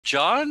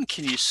John,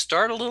 can you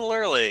start a little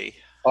early?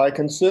 I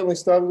can certainly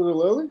start a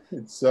little early.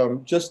 It's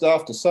just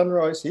after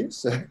sunrise here,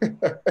 so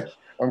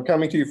I'm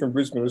coming to you from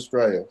Brisbane,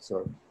 Australia.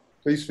 So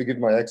please forgive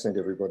my accent,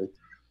 everybody.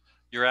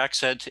 Your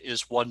accent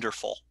is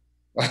wonderful.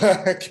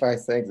 Okay,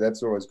 thanks.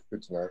 That's always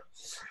good to know.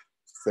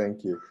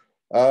 Thank you.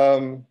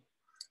 Um,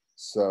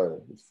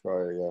 so if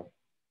I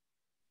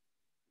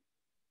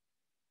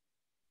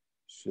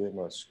share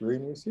my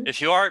screen with you.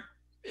 If you aren't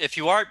if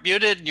you aren't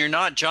muted and you're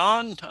not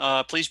John,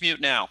 please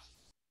mute now.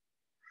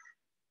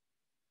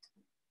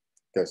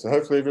 Okay, so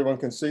hopefully everyone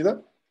can see that.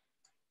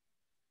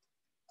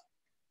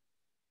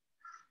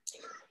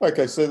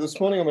 Okay, so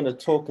this morning I'm going to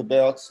talk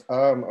about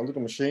a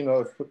little machine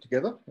I've put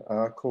together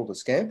called a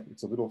Scamp.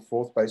 It's a little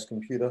forth-based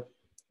computer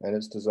and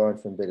it's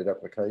designed for embedded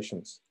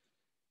applications.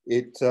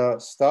 It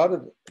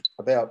started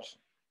about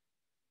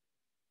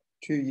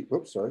 2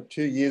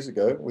 years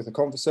ago with a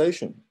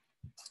conversation.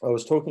 I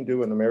was talking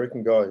to an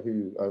American guy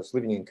who was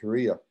living in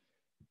Korea,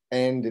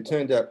 and it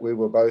turned out we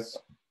were both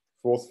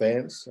Forth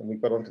fans, and we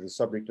got onto the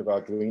subject of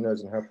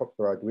Arduinos and how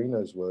popular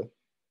Arduinos were.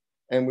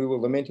 And we were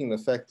lamenting the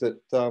fact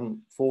that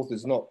Forth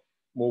is not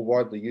more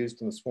widely used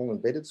in the small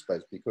embedded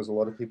space because a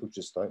lot of people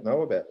just don't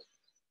know about it.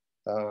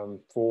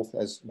 Forth,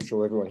 as I'm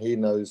sure everyone here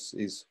knows,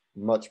 is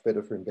much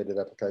better for embedded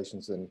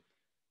applications than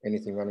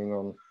anything running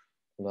on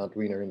an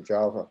Arduino in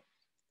Java.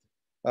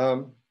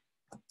 The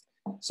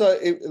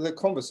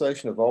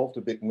conversation evolved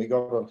a bit and we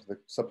got onto the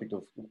subject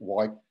of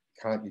why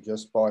can't you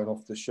just buy an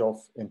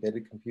off-the-shelf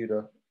embedded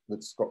computer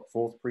that's got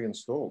Forth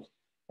pre-installed?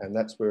 And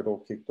that's where it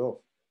all kicked off.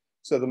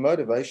 So the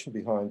motivation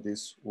behind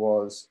this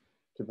was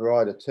to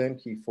provide a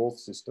turnkey Forth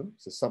system,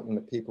 so something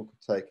that people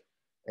could take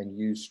and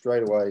use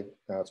straight away.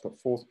 It's got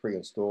Forth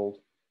pre-installed.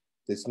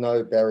 There's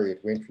no barrier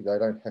to entry. They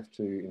don't have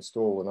to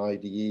install an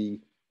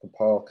IDE,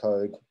 compile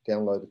code,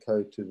 download the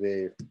code to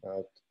their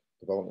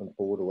development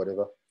board or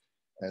whatever,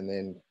 and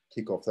then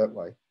kick off that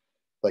way.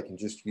 They can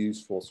just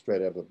use Forth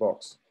straight out of the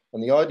box.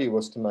 And the idea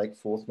was to make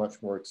Forth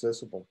much more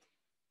accessible.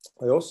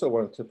 I also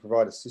wanted to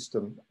provide a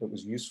system that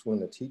was useful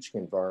in a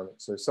teaching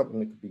environment. So something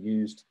that could be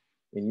used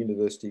in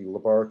university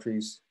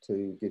laboratories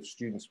to give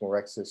students more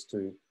access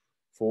to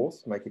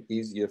Forth, make it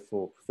easier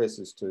for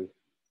professors to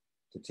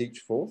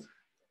teach Forth.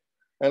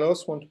 And I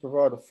also wanted to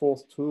provide a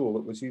Forth tool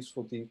that was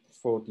useful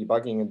for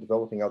debugging and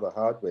developing other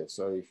hardware.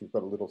 So if you've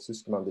got a little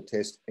system under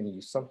test and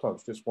you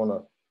sometimes just want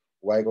to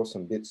waggle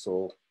some bits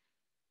or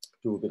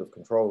do a bit of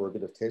control or a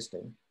bit of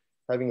testing,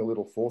 having a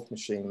little Forth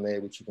machine there,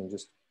 which you can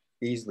just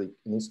easily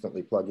and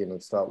instantly plug in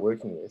and start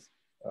working with,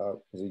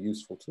 is a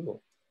useful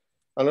tool.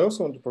 And I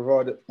also want to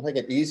provide it, make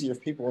it easier if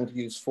people want to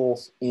use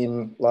Forth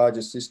in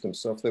larger systems.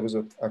 So if there was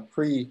a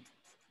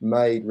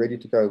pre-made,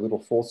 ready-to-go little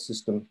Forth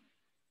system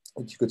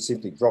that you could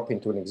simply drop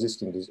into an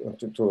existing,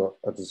 into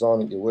a design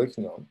that you're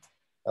working on,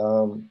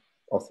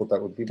 I thought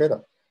that would be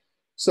better.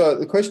 So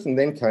the question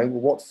then came,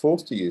 well, what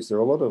Forth to use? There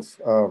are a lot of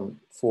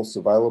Forths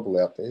available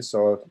out there.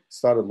 So I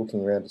started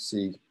looking around to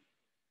see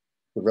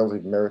the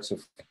relative merits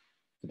of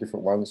the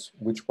different ones,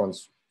 which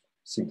ones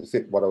seemed to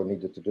fit what I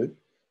needed to do.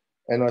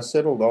 And I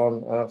settled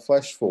on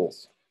Flash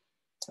Forth.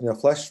 Now,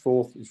 Flash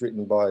Forth is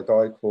written by a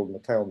guy called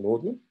Mikael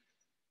Nordlund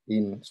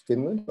in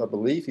Finland. I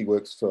believe he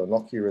works for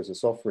Nokia as a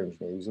software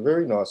engineer. He's a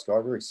very nice guy,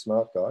 very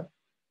smart guy,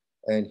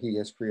 and he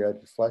has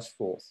created Flash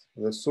Forth.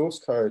 The source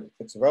code,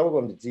 it's available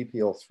under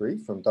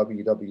GPL3 from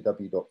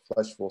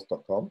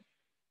www.flashforth.com,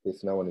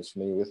 if no one is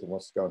familiar with it and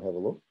wants to go and have a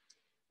look.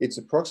 It's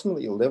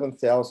approximately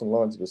 11,000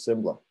 lines of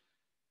assembler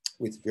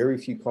with very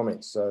few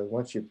comments. So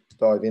once you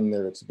dive in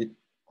there, it's a bit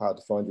hard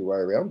to find your way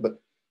around, but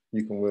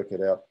you can work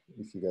it out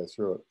if you go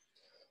through it.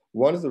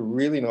 One of the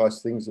really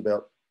nice things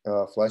about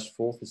Flash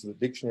Forth is the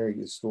dictionary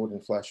is stored in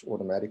Flash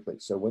automatically.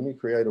 So when you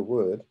create a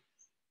word,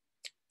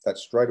 that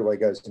straight away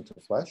goes into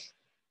Flash.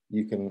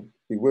 You can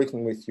be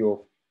working with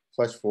your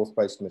Flash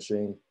Forth-based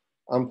machine,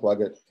 unplug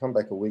it, come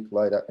back a week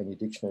later, and your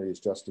dictionary is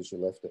just as you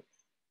left it.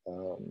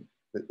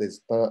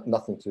 There's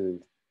nothing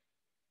to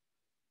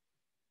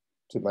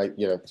make,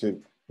 that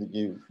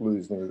you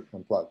lose when you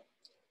unplug.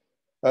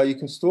 You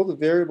can store the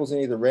variables in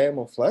either RAM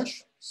or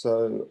Flash.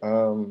 So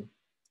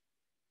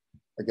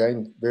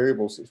again,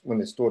 variables, when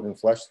they're stored in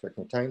Flash, they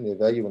contain their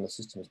value when the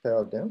system is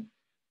powered down.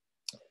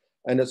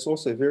 And it's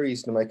also very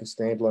easy to make a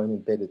standalone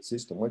embedded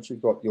system. Once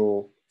you've got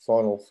your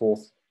final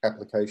Forth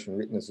application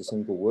written as a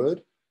single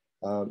word,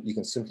 you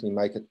can simply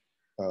make it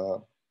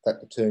that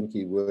the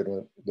turnkey word,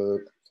 and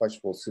the Flash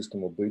Forth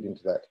system will boot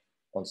into that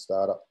on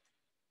startup.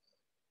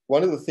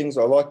 One of the things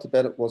I liked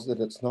about it was that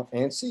it's not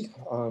ANSI.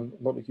 I'm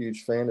not a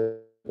huge fan of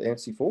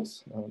ANSI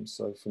Forth,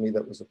 so for me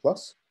that was a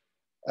plus.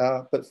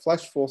 But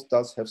Flash Forth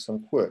does have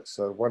some quirks.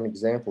 So one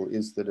example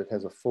is that it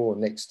has a for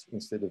next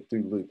instead of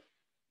do loop.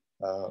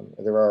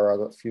 There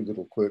are a few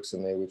little quirks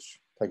in there which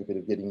take a bit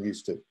of getting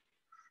used to.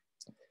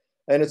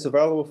 And it's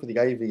available for the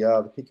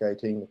AVR, the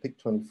PIC18, the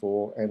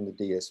PIC24, and the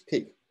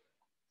DS-PIC.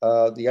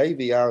 The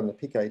AVR and the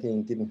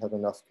PIC18 didn't have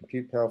enough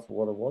compute power for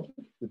what I wanted.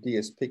 The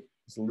DS-PIC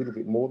is a little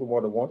bit more than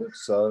what I wanted,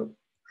 so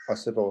I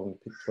settled on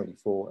the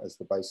PIC24 as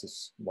the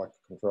basis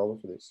microcontroller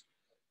for this.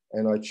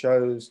 And I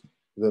chose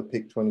the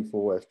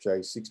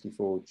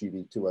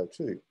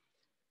PIC24FJ64GB202,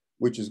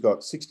 which has got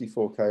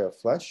 64K of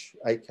flash,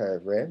 8K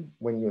of RAM.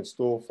 When you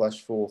install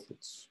Flash Forth,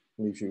 it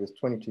leaves you with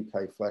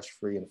 22K flash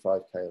free and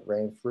 5K of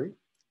RAM free.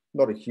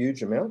 Not a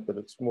huge amount, but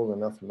it's more than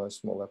enough for most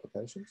small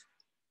applications.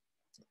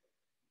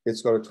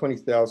 It's got a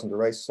 20,000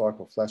 erase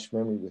cycle flash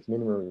memory with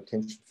minimum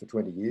retention for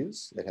 20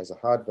 years. It has a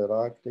hardware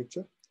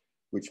architecture,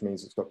 which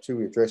means it's got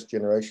 2 address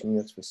generation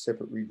units for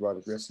separate read-write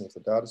addressing of the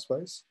data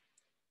space.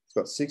 It's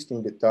got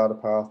 16-bit data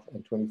path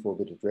and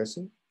 24-bit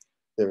addressing.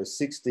 There are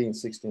 16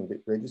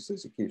 16-bit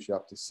registers. It gives you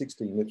up to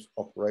 16 MIPS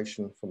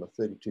operation from a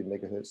 32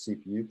 megahertz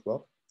CPU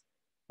clock.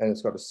 And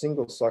it's got a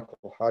single cycle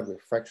hardware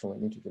fractional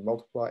and integer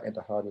multiplier and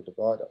a hardware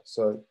divider.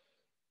 So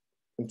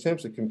in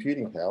terms of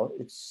computing power,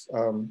 it's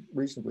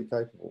reasonably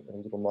capable in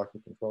a little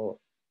microcontroller.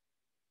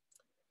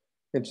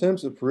 In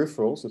terms of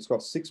peripherals, it's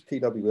got 6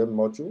 PWM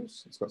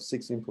modules. It's got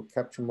 6 input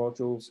capture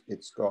modules.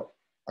 It's got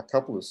a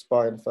couple of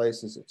SPI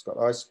interfaces. It's got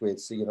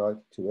I2C and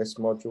I2S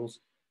modules.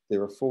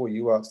 There are 4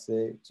 UARTs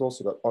there. It's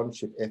also got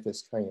on-chip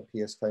FSK and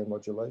PSK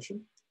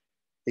modulation.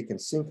 It can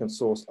sync and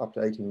source up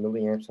to 18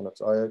 milliamps on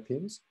its I/O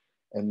pins.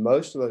 And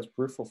most of those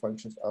peripheral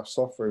functions are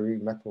software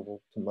remappable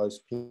to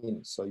most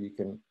pins. So you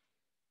can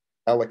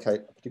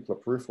allocate a particular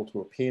peripheral to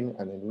a pin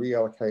and then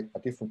reallocate a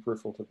different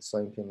peripheral to the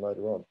same pin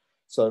later on.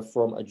 So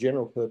from a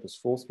general purpose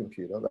force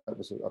computer, that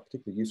was a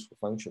particularly useful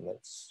function.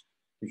 That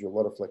gives you a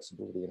lot of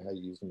flexibility in how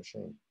you use the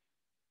machine.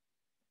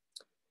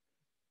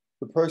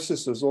 The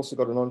processor's also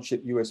got an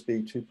on-chip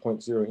USB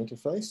 2.0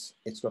 interface.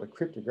 It's got a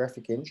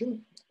cryptographic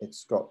engine.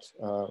 It's got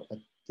a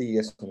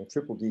DES and a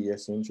triple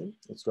DES engine.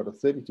 It's got a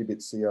 32-bit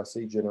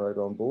CRC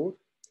generator on board.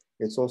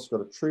 It's also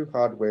got a true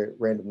hardware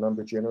random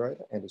number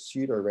generator and a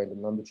pseudo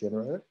random number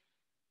generator.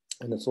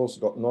 And it's also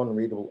got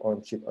non-readable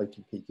on-chip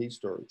OTP key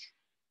storage.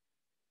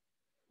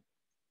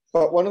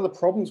 But one of the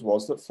problems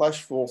was that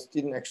Flash Forth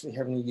didn't actually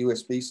have any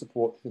USB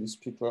support for this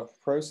particular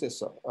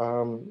processor.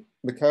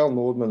 Mikhail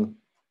Nordman,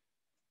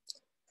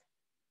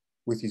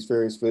 with his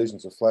various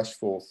versions of Flash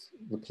Forth,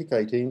 the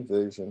PIC18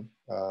 version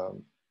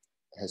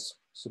has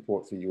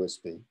support for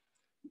USB,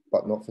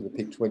 but not for the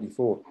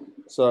PIC24.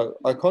 So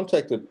I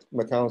contacted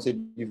Mikhail and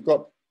said, you've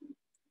got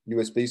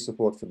USB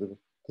support for the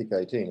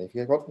PIC18. If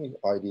you've got any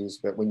ideas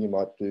about when you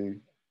might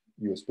do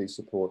USB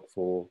support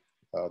for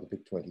the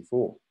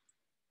PIC24.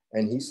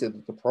 And he said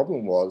that the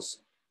problem was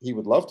he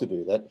would love to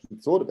do that. He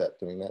thought about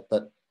doing that,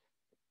 but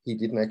he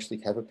didn't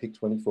actually have a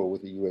PIC24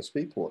 with a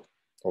USB port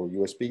or a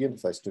USB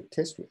interface to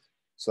test with.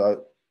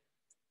 So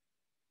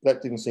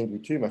that didn't seem to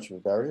be too much of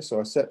a barrier.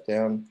 So I sat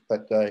down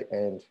that day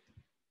and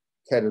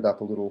CAD'd up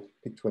a little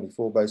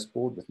PIC24 based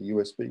board with a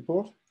USB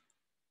port,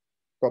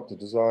 got the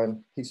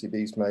design,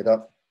 PCBs made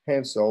up,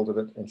 hand soldered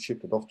it and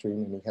shipped it off to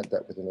him, and he had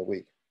that within a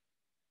week.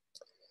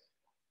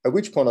 At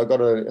which point I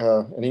got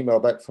an email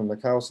back from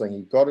Mikhail saying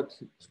he got it,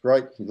 it's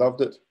great, he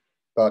loved it,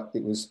 but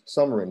it was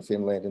summer in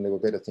Finland and there were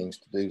better things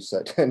to do,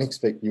 so don't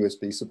expect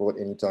USB support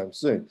anytime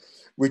soon,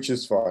 which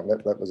is fine,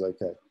 that was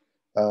okay.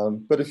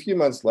 But a few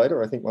months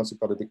later, I think once it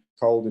got a bit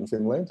cold in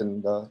Finland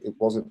and it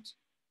wasn't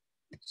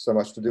so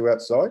much to do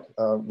outside,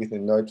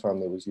 within no time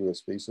there was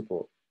USB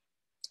support.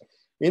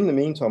 In the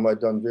meantime,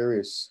 I'd done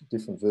various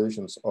different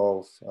versions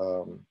of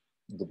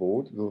the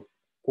board. The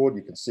board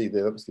you can see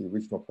there, that was the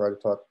original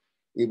prototype.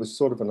 It was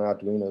sort of an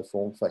Arduino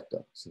form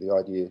factor. So the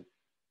idea, in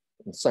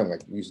the same way,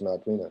 use an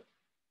Arduino.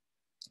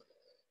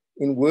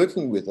 In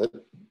working with it,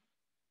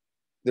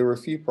 there were a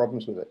few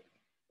problems with it.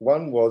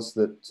 One was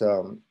that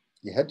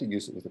you had to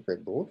use it with a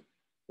breadboard,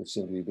 which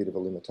seemed to be a bit of a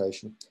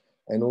limitation.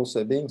 And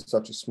also being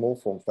such a small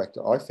form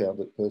factor, I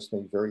found it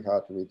personally very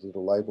hard to read the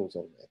little labels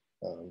on there.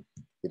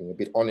 Getting a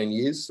bit on in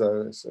years,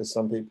 so as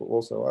some people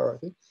also are, I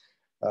think.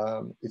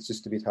 It's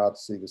just a bit hard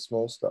to see the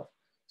small stuff.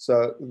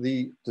 So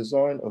the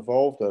design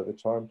evolved over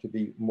time to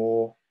be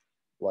more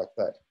like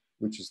that,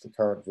 which is the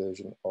current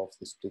version of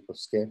this particular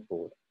Scamp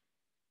board.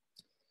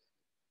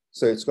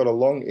 So it's got a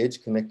long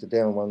edge connector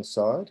down one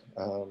side,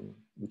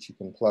 which you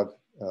can plug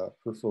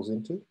peripherals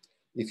into.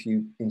 If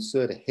you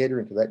insert a header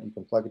into that, you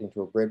can plug it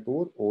into a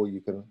breadboard, or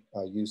you can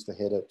use the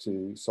header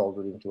to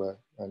solder it into a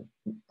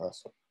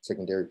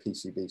secondary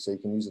PCB. So you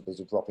can use it as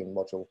a drop-in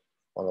module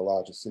on a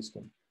larger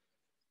system.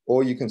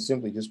 Or you can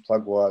simply just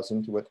plug wires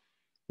into it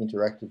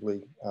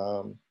interactively,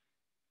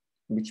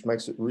 which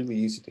makes it really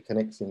easy to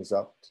connect things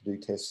up to do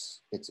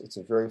tests. It's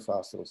a very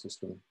fast little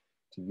system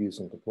to use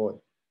and deploy.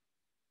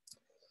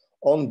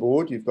 On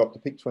board, you've got the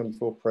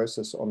PIC24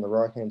 processor on the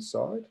right-hand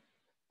side.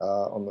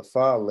 On the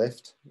far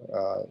left,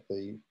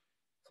 the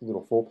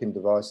little 4-pin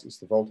device is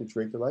the voltage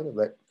regulator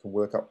that can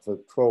work up to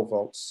 12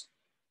 volts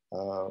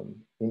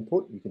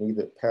input. You can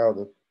either power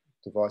the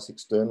device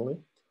externally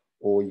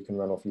or you can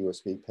run off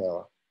USB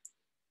power.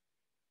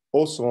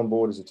 Also on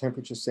board is a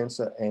temperature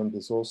sensor, and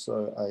there's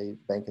also a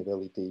bank of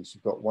LEDs.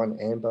 You've got one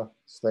amber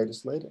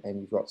status LED and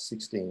you've got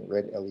 16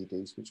 red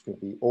LEDs, which can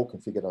be all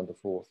configured under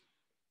Forth.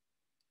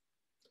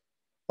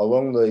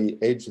 Along the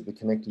edge of the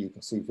connector, you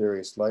can see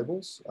various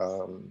labels.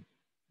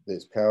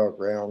 There's power,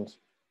 ground,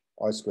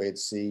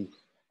 I2C,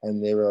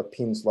 and there are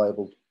pins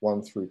labeled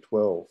 1 through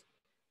 12.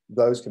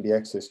 those can be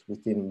accessed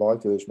within my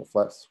version of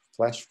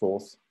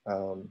FlashForth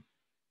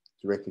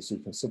directly. So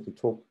you can simply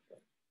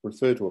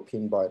refer to a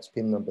pin by its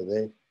pin number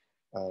there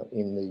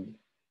in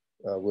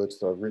the words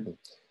that I've written.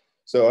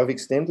 So I've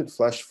extended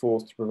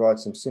FlashForth to provide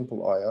some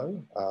simple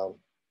I/O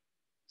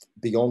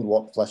beyond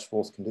what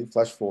FlashForth can do.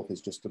 FlashForth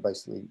is just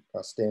basically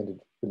a standard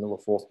vanilla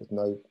forth with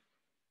no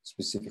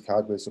specific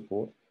hardware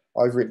support.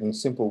 I've written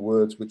simple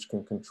words which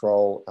can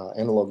control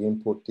analog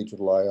input,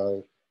 digital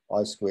I/O,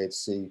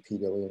 I2C,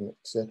 PWM,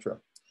 etc.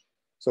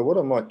 So what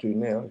I might do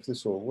now, if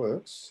this all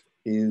works,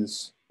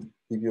 is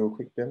give you a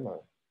quick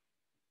demo.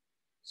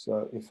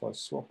 So if I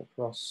swap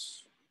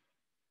across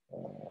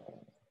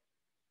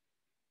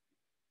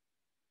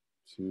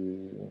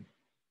to,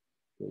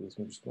 bear with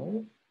me just a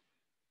moment,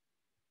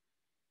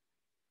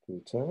 to the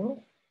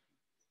terminal,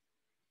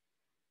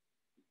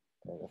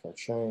 and if I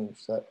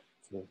change that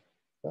to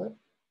that,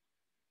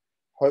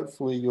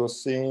 hopefully you're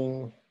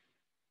seeing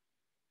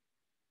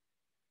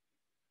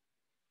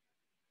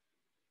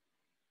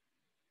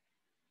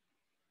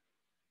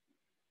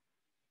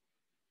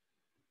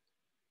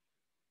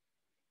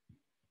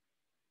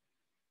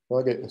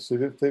I get the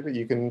SVFIG,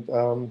 you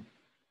can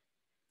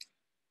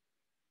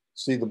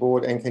see the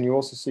board, and can you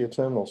also see a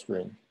terminal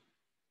screen?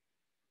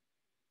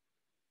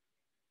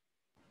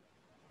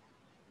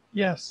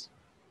 Yes.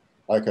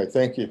 Okay,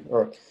 thank you.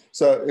 All right.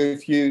 So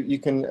if you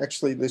can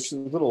actually, there's a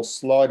little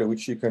slider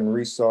which you can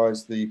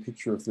resize the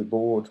picture of the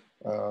board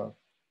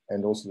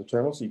and also the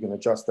terminal, so you can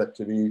adjust that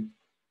to be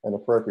an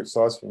appropriate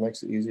size if it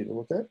makes it easier to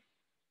look at.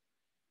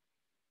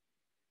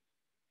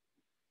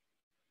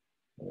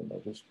 And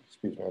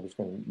excuse me, I'm just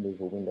going to move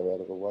a window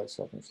out of the way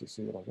so I can actually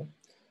see what I'm doing.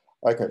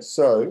 Okay,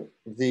 so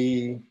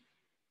the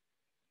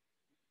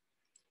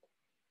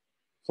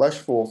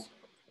FlashForth,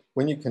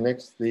 when you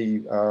connect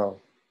the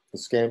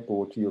Scamp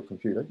board to your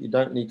computer, you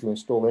don't need to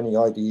install any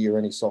IDE or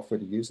any software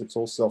to use. It's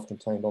all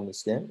self-contained on the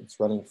Scamp. It's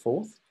running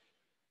forth.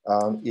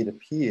 It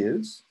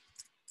appears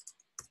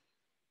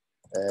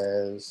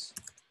as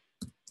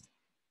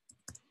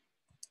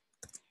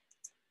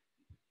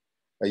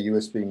a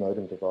USB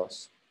modem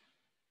device.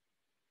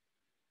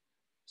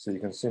 So you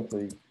can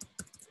simply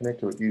connect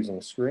to it using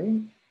a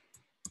screen.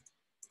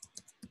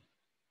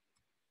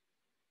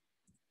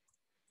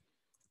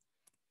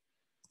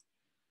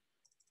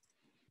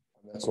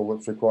 And that's all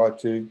that's required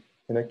to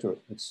connect to it.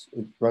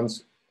 It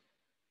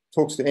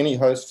talks to any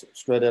host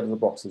straight out of the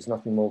box. There's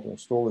nothing more to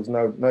install. There's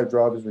no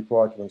drivers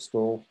required to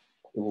install.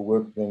 It will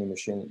work with any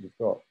machine that you've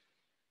got.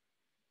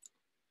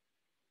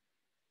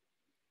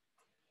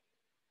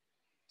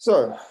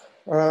 So,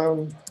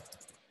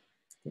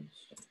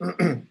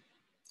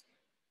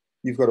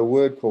 you've got a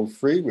word called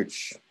free,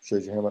 which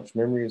shows you how much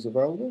memory is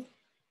available.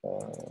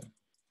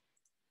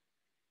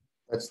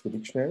 That's the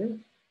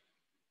dictionary.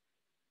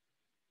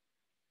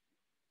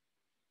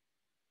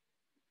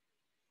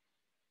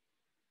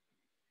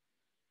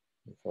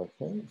 If I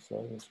can,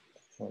 so let's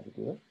try to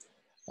do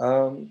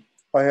that.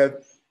 I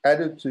have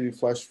added to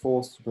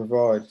FlashForth to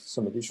provide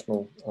some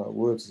additional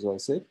words, as I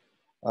said.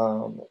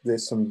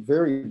 There's some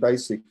very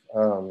basic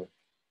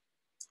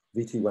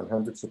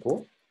VT100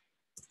 support.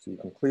 So you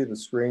can clear the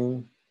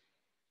screen,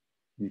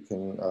 you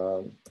can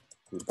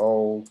do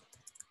bold,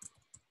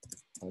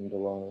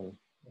 underline,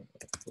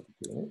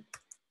 that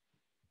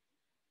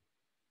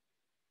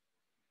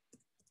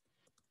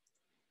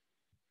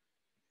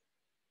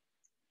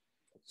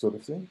sort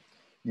of thing.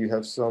 You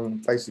have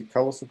some basic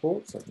color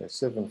support, so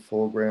 7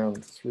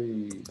 foreground,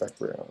 3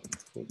 background.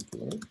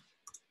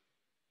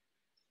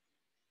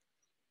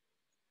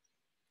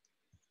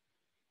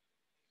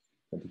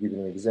 And to give you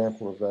an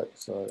example of that,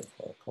 so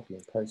if I copy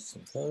and paste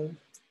some code.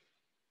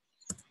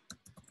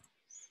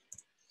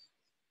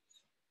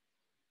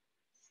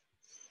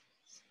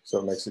 So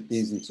it makes it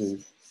easy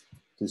to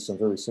do some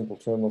very simple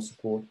terminal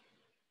support.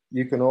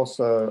 You can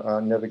also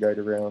navigate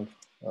around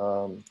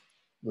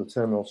the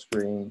terminal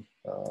screen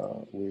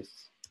with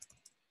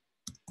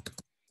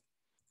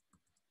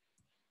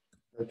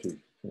go-to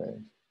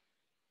command.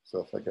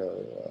 So if I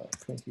go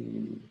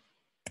 20,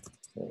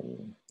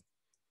 and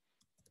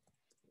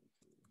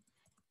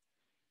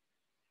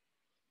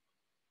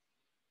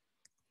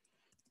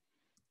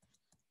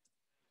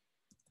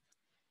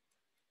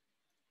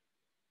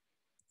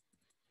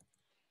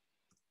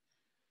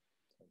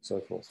so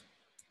forth.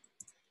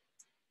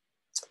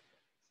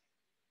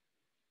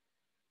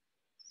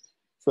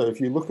 So if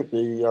you look at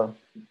the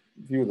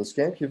view of the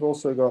Scamp, you've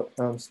also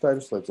got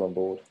status LEDs on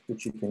board,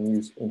 which you can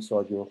use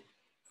inside your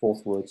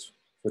forth words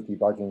for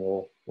debugging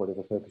or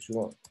whatever purpose you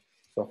want.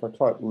 So if I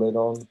type LED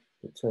on,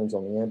 it turns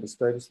on the amber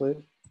status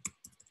LED.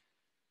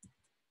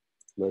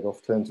 LED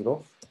off turns it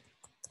off.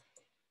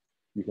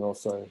 You can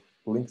also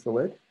blink the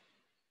LED.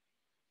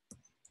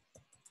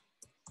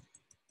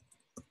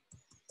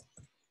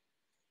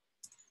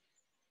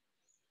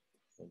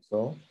 And so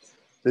on.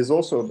 There's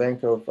also a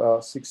bank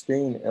of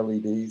 16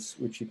 LEDs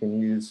which you can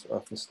use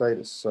for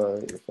status.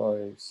 So if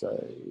I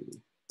say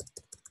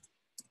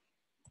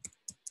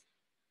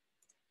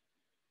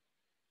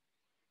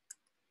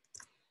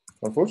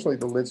Unfortunately,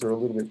 the LEDs are a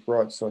little bit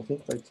bright, so I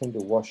think they tend to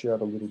wash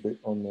out a little bit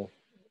on the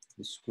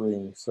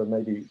screen. So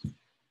maybe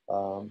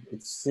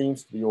it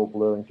seems to be all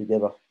blurring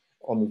together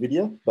on the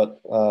video,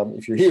 but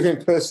if you're here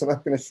in person,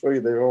 I'm going to show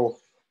you they're all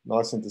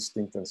nice and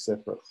distinct and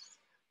separate,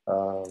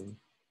 and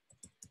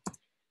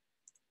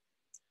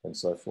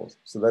so forth.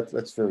 So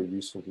that's very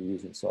useful to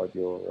use inside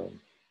your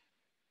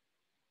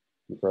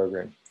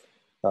program.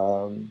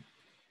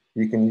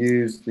 You can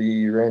use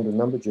the random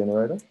number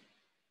generator.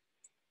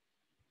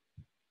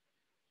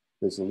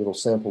 There's a little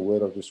sample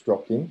word I've just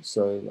dropped in,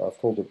 so I've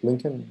called it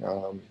Blinken.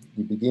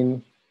 You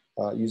begin,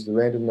 use the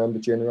random number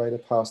generator,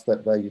 pass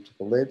that value to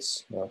the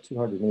LEDs,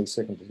 200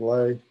 millisecond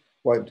delay,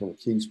 wait until the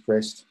key's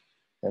pressed,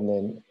 and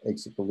then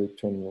exit the loop,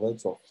 turning the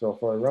LEDs off. So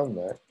if I run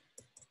that,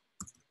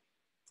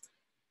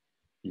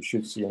 you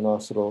should see a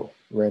nice little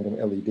random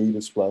LED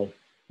display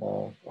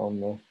on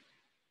the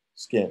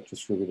Scamp,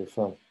 just for a bit of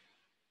fun.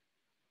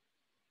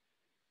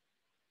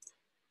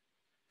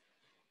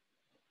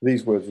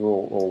 These words are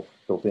all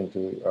built into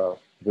the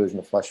version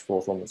of Flash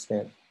 4 from the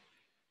Scamp.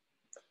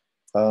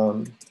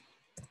 So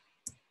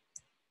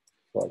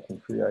I can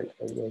create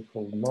a word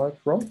called my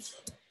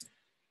prompt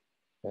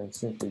and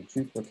simply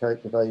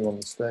duplicate the value on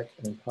the stack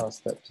and pass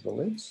that to the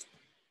LEDs.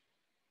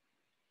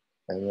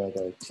 And then I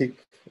go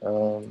tick.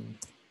 You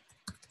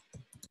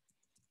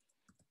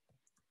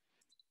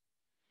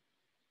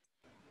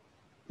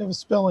have a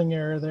spelling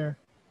error there.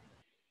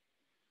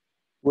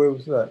 Where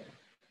was that?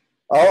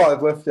 Oh,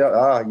 I've left out.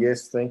 Ah,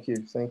 yes, thank you,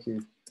 thank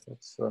you.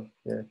 That's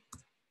yeah.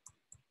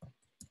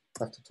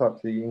 I have to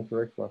type the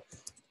incorrect one.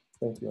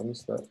 Thank you, I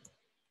missed that.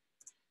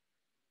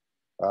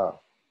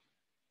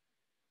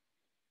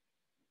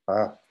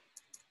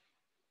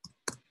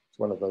 It's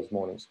one of those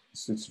mornings.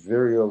 It's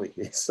very early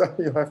here, so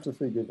you'll have to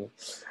forgive me.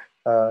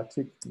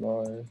 Tick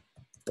my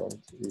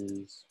prompt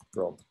is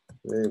prompt.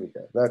 There we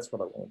go. That's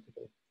what I wanted to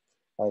do.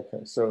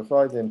 Okay, so if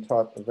I then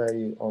type a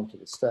value onto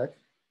the stack,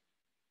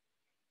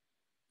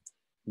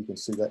 you can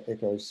see that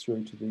echoes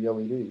through to the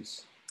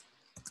LEDs.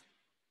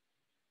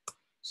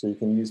 So you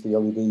can use the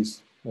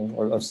LEDs.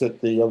 I've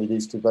set the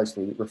LEDs to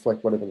basically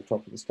reflect whatever the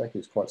top of the stack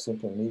is, quite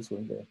simply and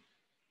easily there.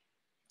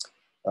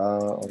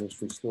 I'll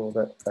just restore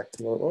that back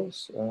to where it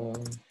was.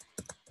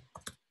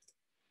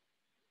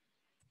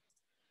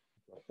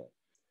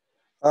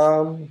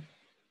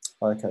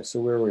 Okay, so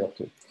where are we up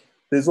to?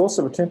 There's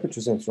also a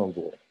temperature sensor on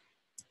board,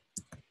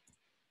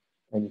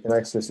 and you can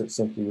access it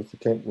simply with the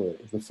temp word.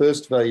 The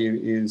first value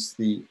is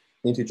the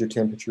integer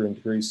temperature in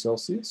degrees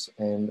Celsius,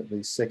 and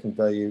the second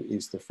value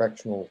is the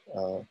fractional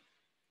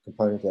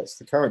component. That's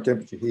the current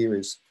temperature here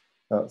is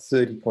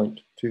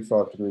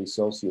 30.25 degrees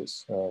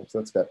Celsius. So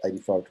that's about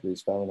 85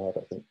 degrees Fahrenheit,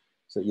 I think.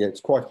 So yeah,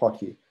 it's quite hot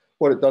here.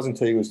 What it doesn't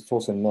tell you is it's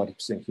also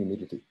 90%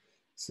 humidity.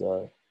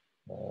 So,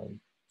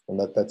 and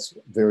that's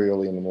very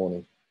early in the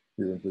morning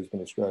here in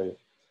Brisbane, Australia.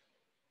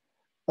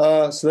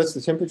 So that's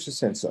the temperature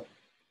sensor.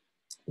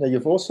 Now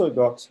you've also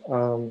got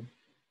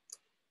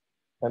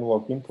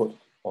analog input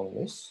on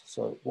this.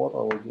 So what I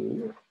will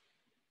do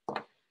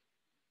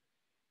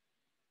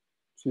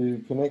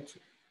to connect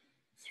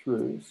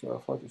through,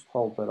 so if I just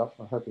hold that up,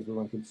 I hope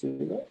everyone can see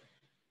that.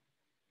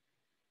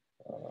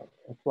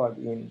 I'm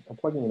plugging in a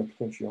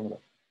potentiometer.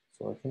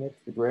 So I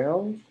connect the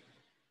ground,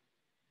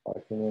 I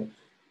connect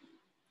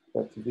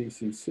that to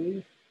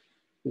VCC,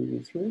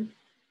 PV3,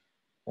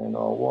 and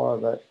I'll wire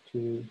that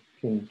to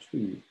pin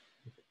 2.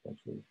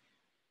 Actually,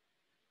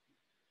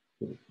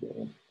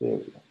 there we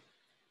go.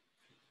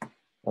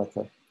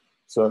 Okay,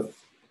 so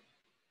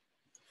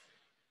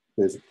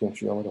there's a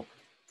potentiometer.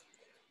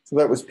 So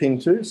that was pin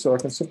 2. So I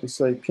can simply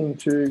say pin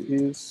 2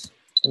 is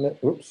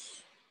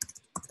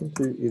pin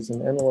 2 is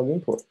an analog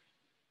input.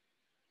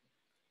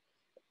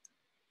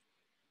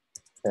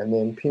 And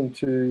then pin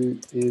 2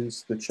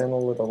 is the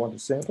channel that I want to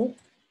sample.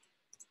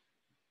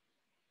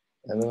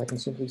 And then I can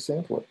simply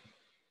sample it.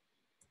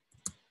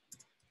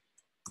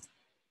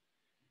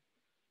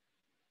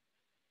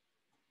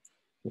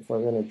 If I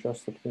then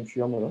adjust the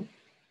potentiometer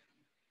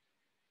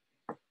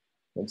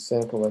and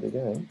sample that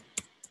again,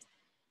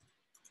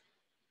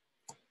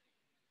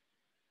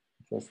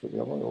 adjust the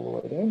other one all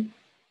the way down.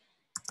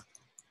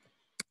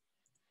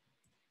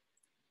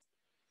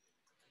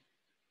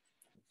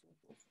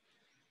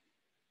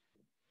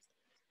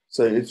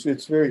 So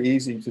it's very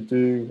easy to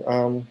do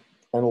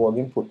analog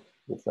input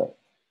with that.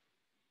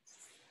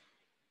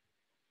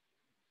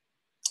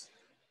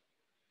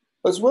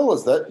 As well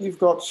as that, you've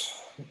got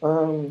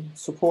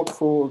support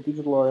for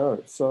digital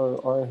I/O. So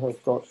I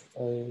have got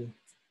a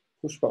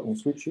push button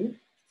switch here.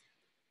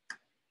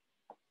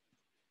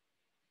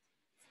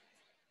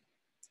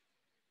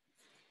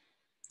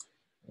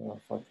 Now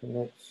if I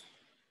connect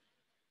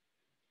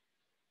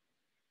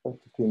back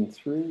to pin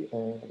 3,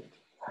 and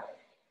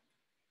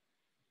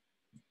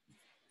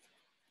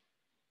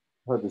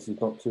I hope this is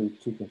not too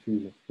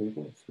confusing for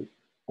people. It's a bit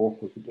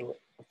awkward to do it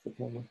off the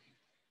camera.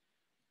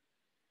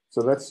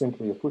 So that's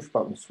simply a push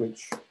button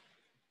switch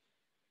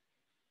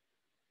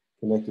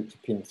connected to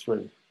pin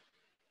 3.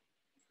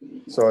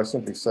 So I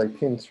simply say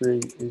pin 3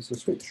 is the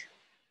switch.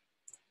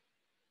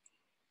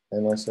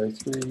 And I say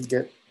 3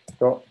 get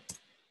dot,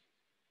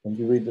 and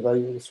you read the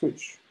value of the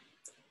switch.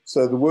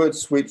 So the word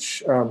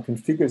switch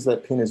configures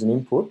that pin as an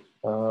input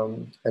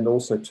and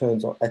also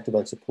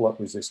activates a pull-up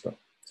resistor.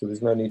 So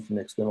there's no need for an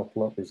external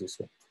pull-up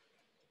resistor.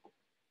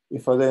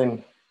 If I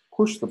then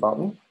push the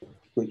button,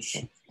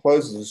 which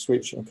closes the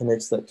switch and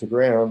connects that to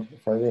ground,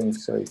 if I then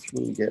say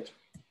 3 get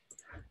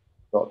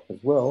dot as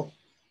well,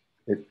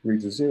 it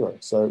reads a 0.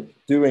 So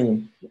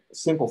doing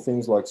simple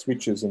things like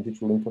switches and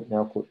digital input and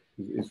output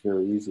is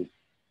very easy.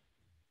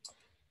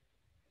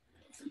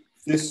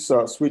 This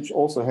switch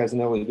also has an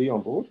LED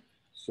on board.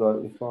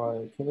 So if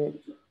I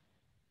connect,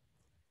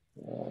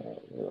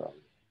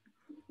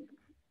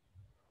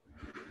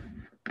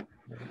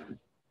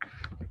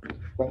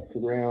 back to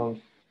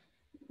ground,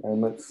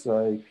 and let's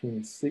say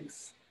pin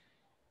 6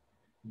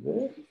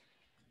 there,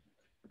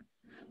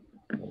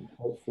 and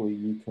hopefully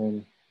you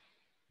can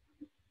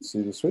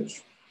see the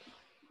switch.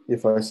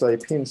 If I say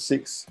pin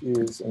 6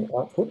 is an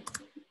output,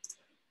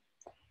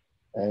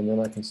 and then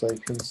I can say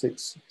pin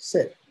 6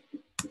 set.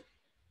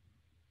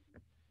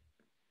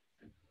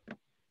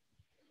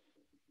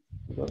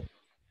 Okay.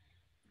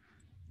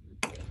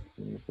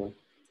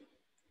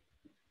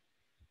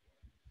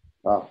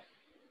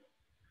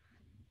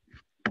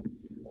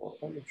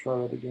 Let me try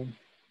that again.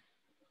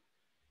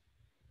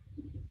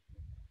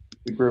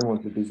 The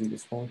gremlins are busy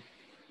this morning.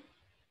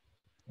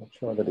 I'll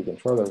try that again.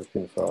 Try that with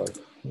pin 5.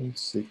 Pin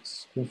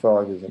 6. Pin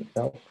 5 is an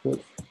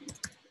output.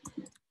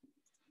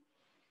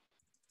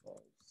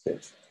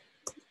 Set.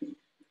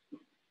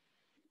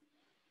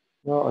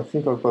 No, I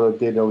think I've got a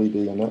dead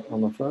LED on that,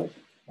 I'm afraid.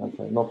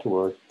 Okay, not to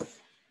worry.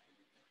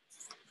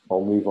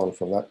 I'll move on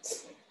from that.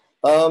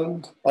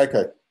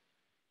 Okay.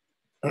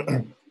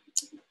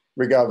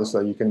 Regardless,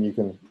 though, you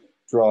can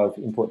drive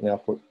input and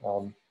output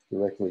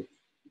directly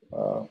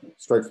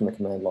straight from the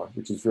command line,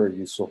 which is very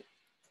useful.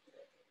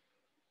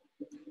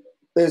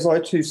 There's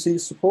I2C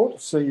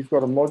support, so you've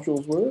got a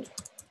modules word,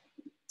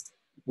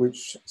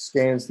 which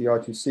scans the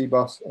I2C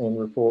bus and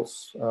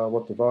reports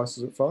what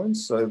devices it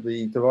finds. So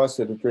the device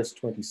at address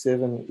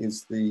 27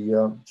 is the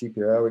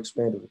GPIO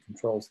expander that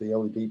controls the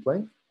LED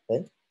bank,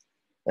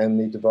 and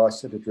the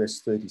device at address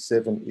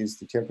 37 is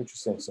the temperature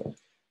sensor.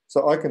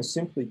 So I can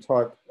simply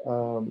type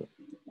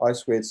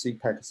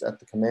I2C packets at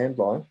the command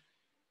line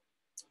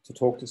to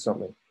talk to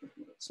something.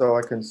 So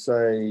I can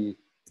say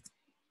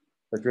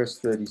address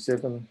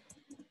 37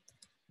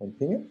 and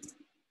ping it,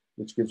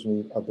 which gives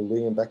me a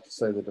Boolean back to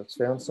say that it's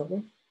found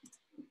something.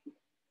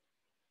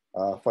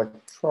 If I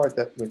tried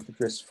that with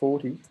address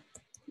 40,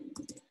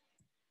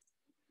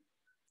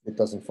 it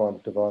doesn't find a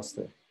device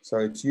there. So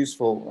it's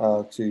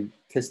useful to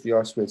test the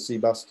I2C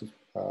bus to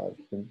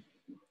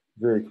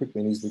very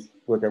quickly and easily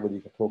work out whether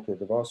you can talk to a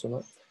device or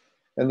not.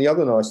 And the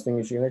other nice thing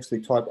is you can actually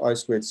type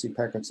I2C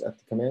packets at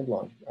the command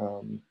line.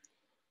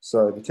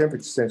 So the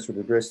temperature sensor at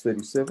address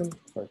 37,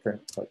 I can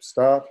type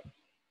start,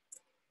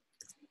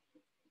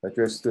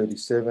 address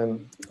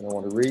 37, and I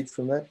want to read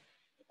from that.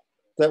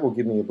 That will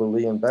give me a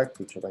Boolean back,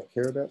 which I don't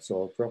care about,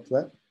 so I'll drop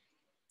that.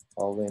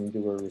 I'll then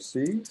do a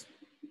receive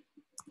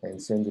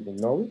and send it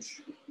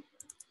acknowledge.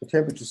 The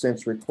temperature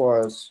sensor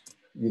requires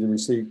you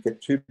to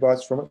get 2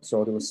 bytes from it, so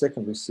I'll do a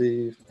second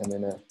receive and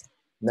then a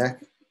NAC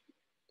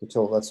to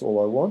tell it that's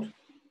all I want.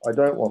 I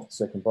don't want the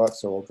second byte,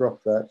 so I'll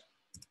drop that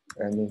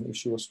and then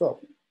issue a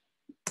stop.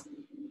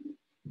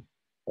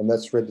 And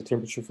that's read the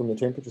temperature from the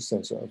temperature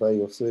sensor, a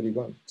value of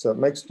 31. So it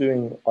makes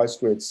doing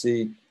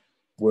I2C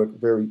work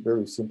very,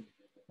 very simple.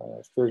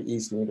 It's very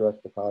easy to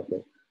interact with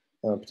hardware,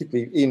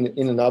 particularly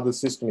in another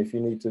system. If you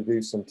need to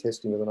do some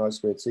testing with an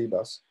I2C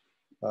bus,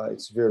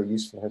 it's very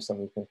useful to have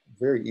something you can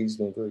very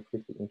easily and very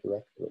quickly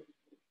interact with.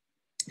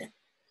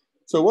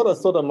 So what I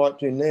thought I might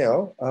do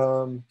now,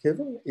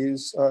 Kevin,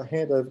 is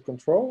hand over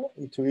control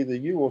to either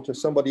you or to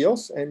somebody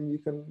else, and you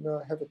can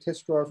have a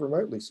test drive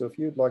remotely. So if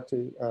you'd like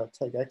to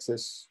take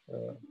access,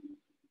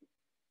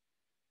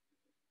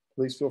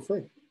 please feel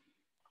free.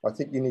 I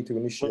think you need to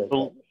initiate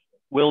that.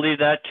 We'll leave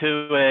that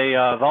to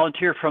a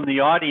volunteer from the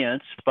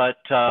audience, but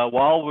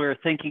while we're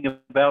thinking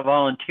about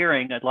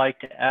volunteering, I'd like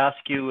to ask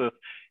you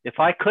if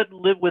I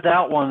couldn't live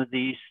without one of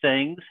these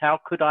things, how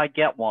could I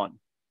get one?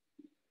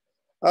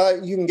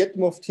 You can get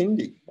them off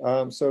Tindy.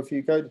 So if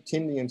you go to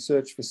Tindy and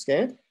search for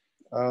Scamp,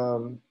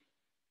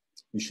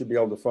 you should be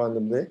able to find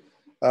them there.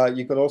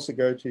 You can also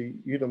go to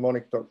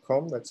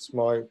eudaimonic.com. That's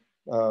my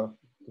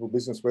little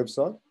business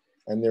website.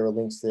 And there are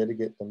links there to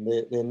get them.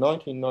 They're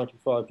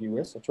 $19.95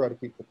 US. I try to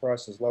keep the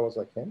price as low as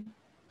I can.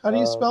 How do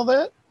you spell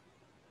that?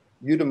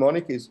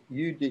 Eudaimonic is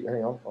UD.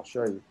 Hang on, I'll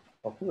show you.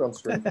 I'll put it on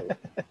screen for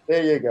you.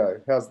 There you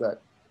go. How's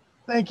that?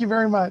 Thank you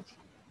very much.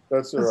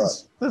 That's all right.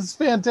 This is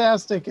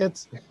fantastic.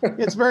 It's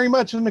very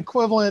much an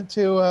equivalent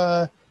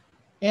to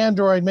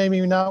Android,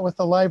 maybe not with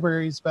the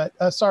libraries, but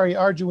sorry,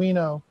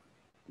 Arduino.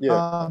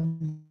 Yeah.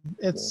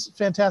 It's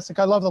fantastic.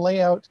 I love the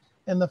layout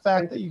and the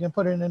fact that you can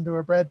put it into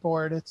a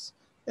breadboard.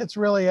 It's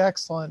really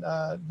excellent.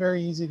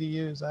 Very easy to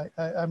use.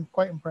 I'm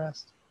quite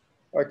impressed.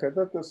 Okay,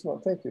 that's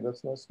not. Thank you.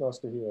 That's nice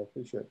to hear. I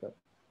appreciate that.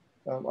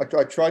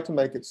 I try to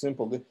make it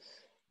simple.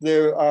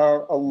 There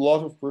are a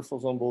lot of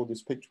peripherals on board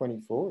this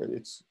PIC-24.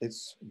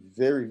 It's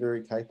very,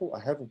 very capable.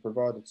 I haven't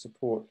provided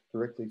support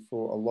directly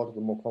for a lot of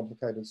the more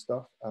complicated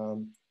stuff,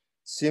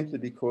 simply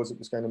because it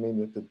was going to mean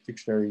that the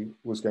dictionary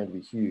was going to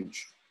be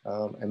huge,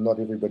 and not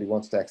everybody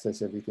wants to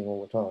access everything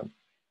all the time.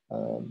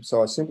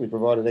 So I simply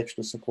provided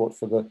extra support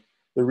for the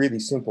really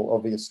simple,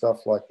 obvious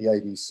stuff like the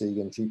ADC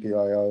and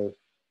GPIO,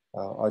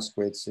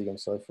 I2C and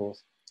so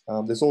forth.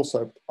 There's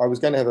also, I was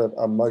going to have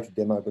a motor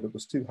demo, but it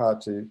was too hard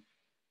to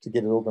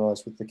get it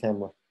organized with the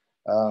camera.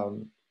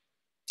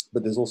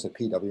 But there's also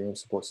PWM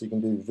support. So you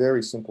can do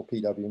very simple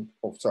PWM,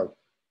 or sorry,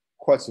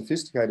 quite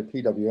sophisticated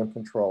PWM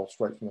control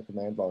straight from the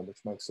command line, which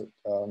makes it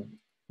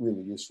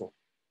really useful.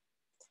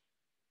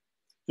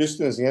 Just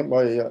as an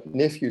example, my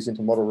nephew's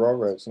into model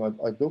railroads, and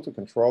I built a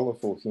controller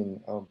for him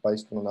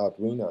based on an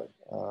Arduino.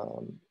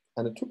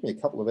 And it took me a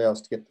couple of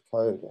hours to get the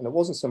code. And it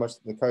wasn't so much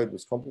that the code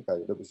was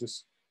complicated, it was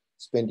just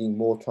spending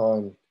more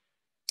time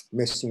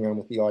messing around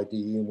with the IDE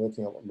and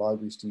working out what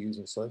libraries to use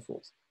and so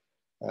forth.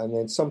 And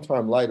then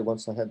sometime later,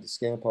 once I had the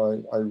Scamp,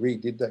 I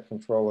redid that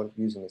controller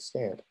using a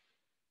Scamp.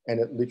 And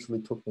it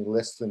literally took me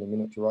less than a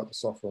minute to write the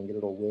software and get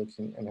it all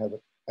working and have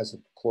it as a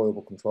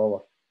deployable controller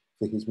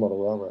for his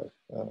model railroad.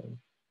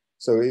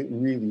 So it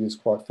really is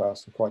quite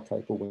fast and quite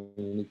capable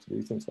when you need to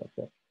do things like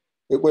that.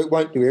 It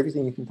won't do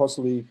everything you can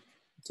possibly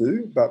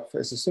do, but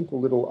as a simple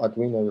little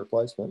Arduino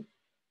replacement,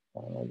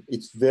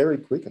 it's very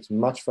quick. It's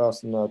much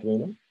faster than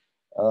Arduino,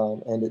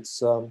 and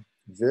it's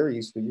very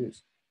easy to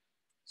use.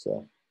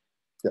 So,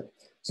 yeah.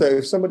 So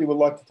if somebody would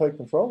like to take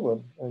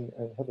control and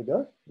have a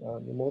go,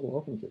 you're more than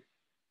welcome to.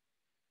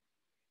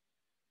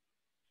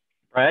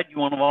 Brad, you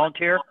want to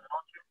volunteer?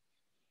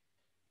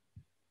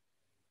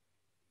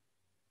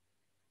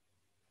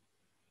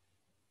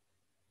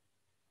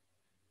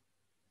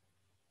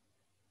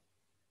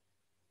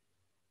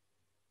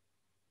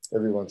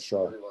 Everyone's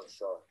shy.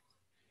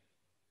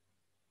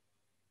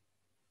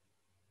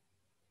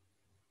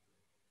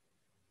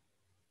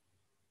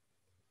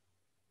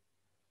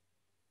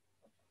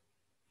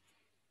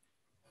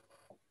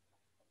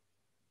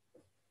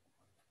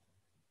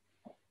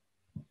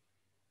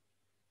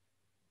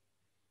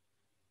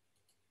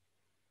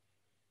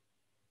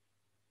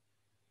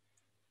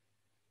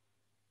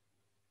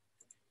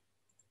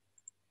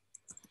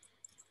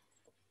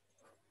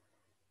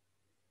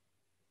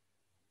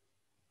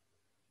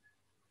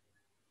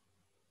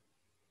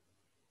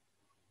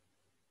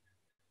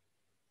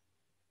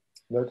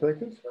 No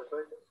takers?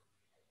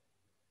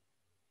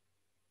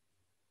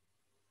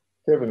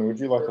 Kevin, would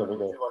you like to have a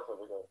go?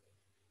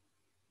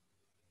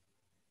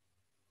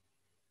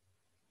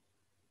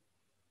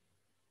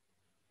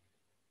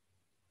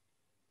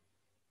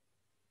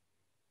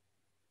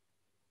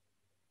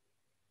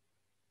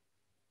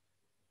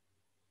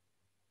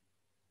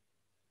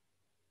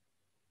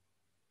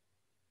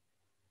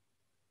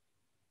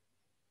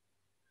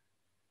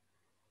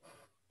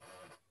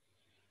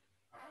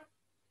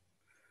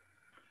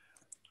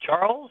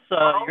 Charles,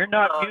 you're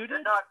not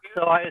muted,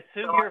 so I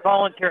assume you're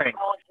volunteering.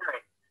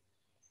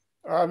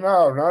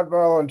 No, not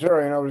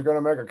volunteering. I was going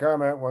to make a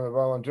comment when the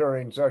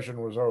volunteering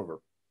session was over.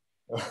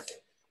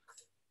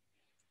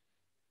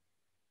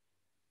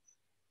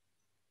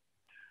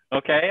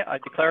 Okay, I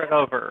declare it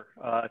over.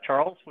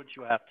 Charles, what do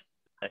you have to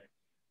say?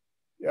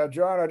 Yeah,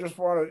 John, I just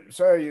want to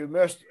say you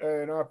missed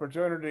an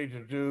opportunity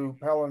to do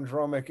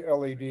palindromic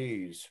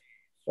LEDs.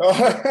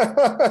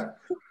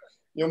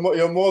 You're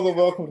more than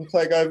welcome to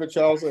take over,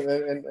 Charles,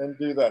 and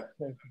do that.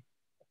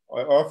 I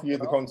offer you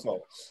the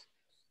console.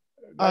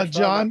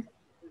 John?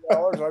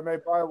 $2, I may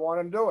buy one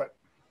and do it.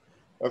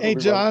 Hey,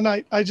 John,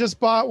 I just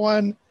bought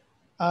one.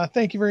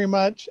 Thank you very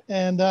much.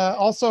 And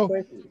also,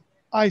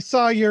 I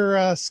saw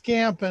your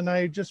Scamp, and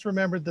I just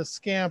remembered the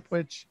Scamp,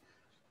 which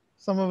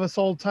some of us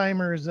old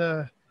timers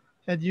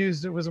had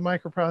used. It was a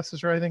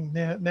microprocessor, I think,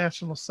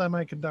 National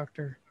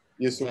Semiconductor.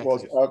 Yes, it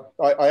was.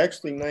 I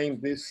actually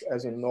named this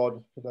as a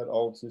nod to that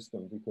old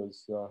system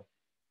because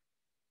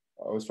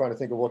I was trying to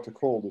think of what to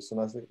call this,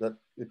 and I think that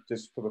it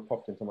just sort of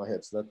popped into my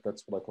head. So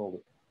that's what I called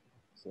it.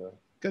 So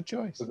good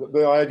choice. So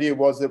the idea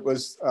was it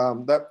was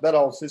that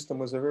old system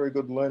was a very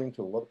good learning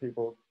tool. A lot of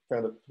people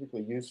found it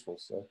particularly useful.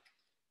 So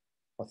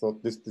I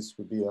thought this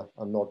would be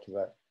a nod to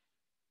that.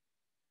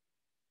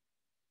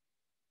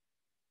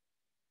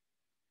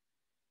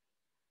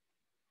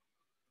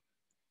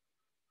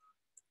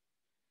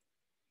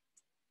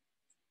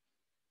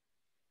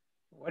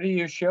 What are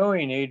you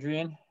showing,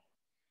 Adrian?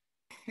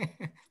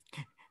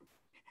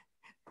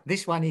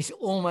 This one is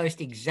almost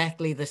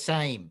exactly the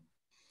same,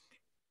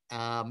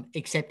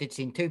 except it's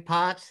in two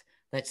parts.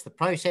 That's the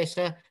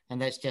processor, and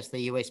that's just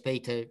the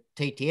USB to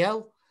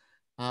TTL.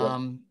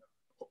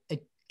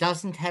 It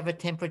doesn't have a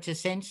temperature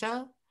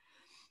sensor,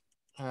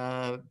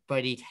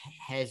 but it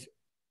has,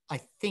 I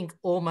think,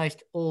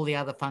 almost all the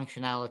other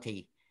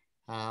functionality.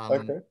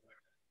 Okay.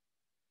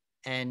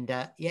 And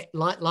yeah,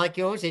 like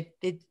yours, it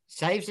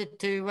saves it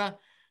to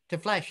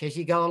flash as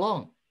you go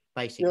along,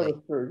 basically. Yeah,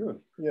 that's very good.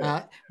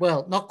 Yeah.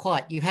 Well, not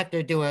quite. You have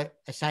to do a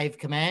save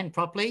command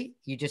properly.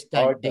 You just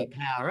don't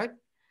depower it.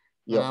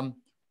 Yeah.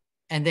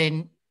 And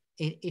then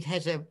it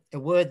has a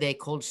word there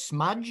called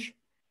smudge,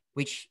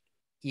 which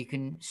you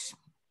can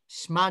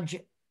smudge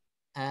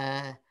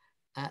a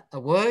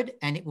word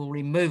and it will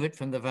remove it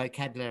from the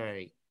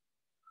vocabulary.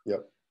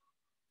 Yep.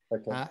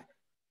 Okay.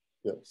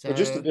 Yeah. So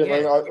just to,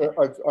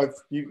 yeah.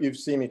 you've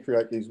seen me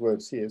create these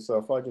words here. So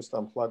if I just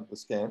unplug the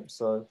Scamp,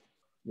 so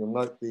you'll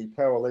note the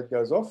power LED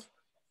goes off.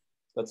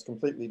 That's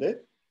completely dead.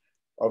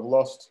 I've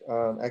lost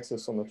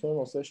access on the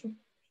terminal session.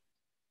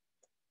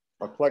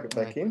 I plug it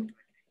back in.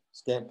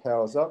 Scamp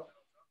powers up.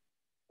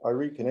 I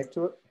reconnect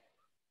to it,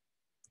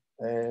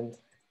 and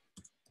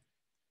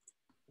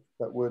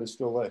that word is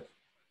still there.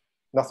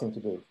 Nothing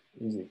to do.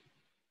 Easy.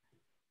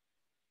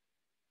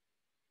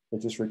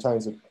 It just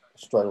retains it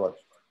straight away.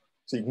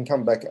 So you can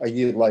come back a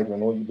year later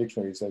and all your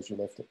dictionaries as you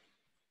left it.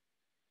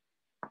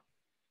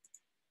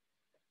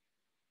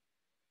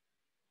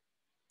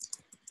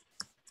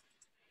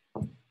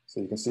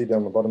 So you can see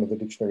down the bottom of the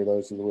dictionary,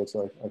 those are the words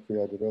I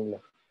created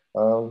earlier.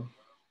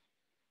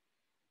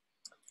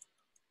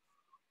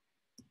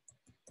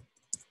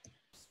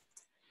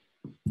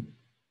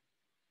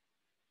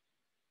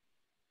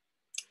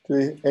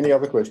 Any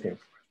other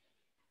questions?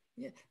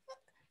 Yeah.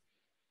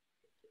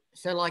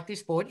 So like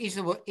this board, is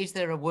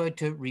there a word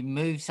to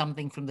remove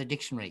something from the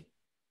dictionary?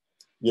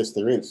 Yes,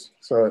 there is.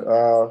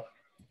 So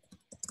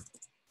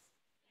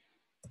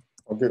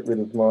I'll get rid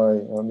of my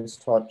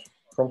mistyped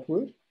prompt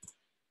word.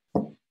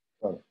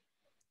 Oh.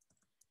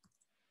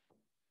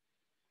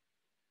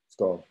 It's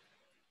gone.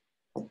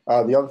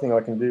 The other thing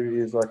I can do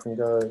is I can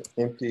go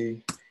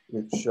empty,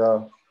 which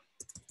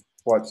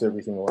wipes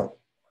everything away.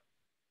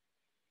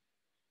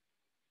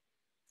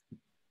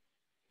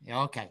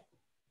 Yeah, okay.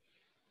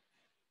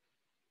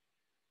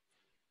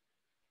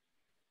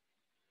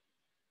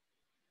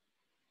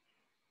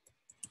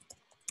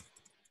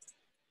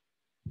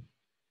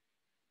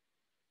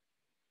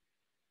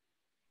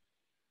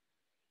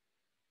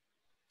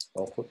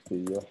 I'll put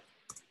the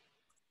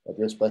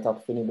address back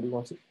up if anybody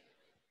wants it.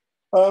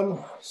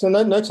 So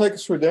no take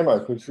us through a demo,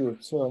 because you're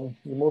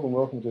more than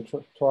welcome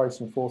to try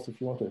some forth if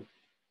you want to.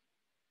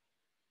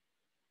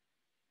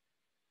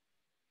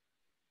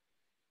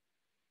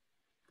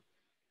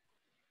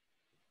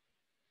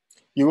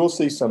 You will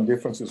see some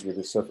differences with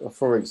this. So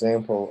for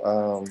example,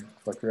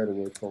 if I create a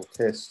word called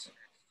test,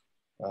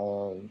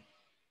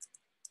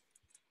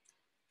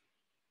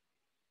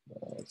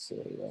 let's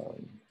say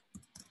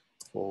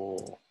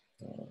for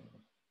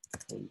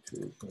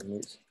 42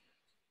 minutes.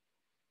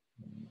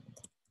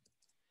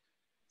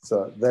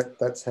 So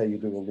that's how you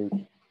do a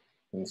loop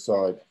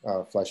inside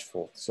flash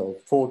forth. So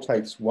for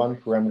takes one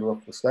parameter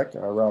off the stack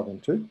rather than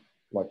two,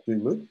 like do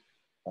loop,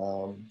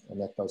 and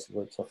that does the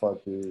work. So if I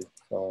do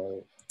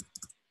 5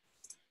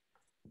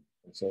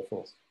 and so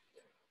forth.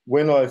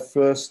 When I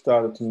first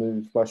started to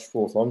move flash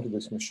forth onto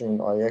this machine,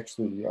 I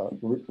actually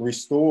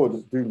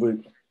restored do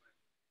loop,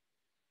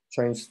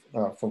 changed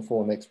from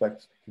for next back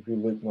to do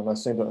loop, and I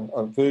sent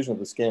a version of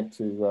the Scamp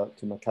to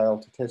Mikhail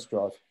to test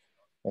drive,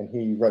 and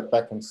he wrote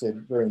back and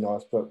said, "Very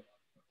nice, but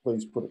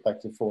please put it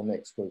back to for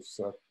next, because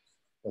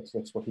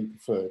that's what he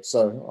preferred."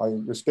 So I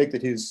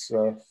respected his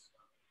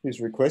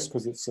request,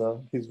 because it's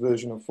his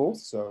version of forth.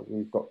 So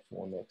we've got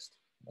for next.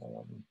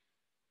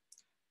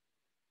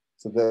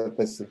 So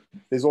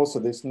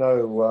there's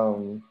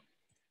no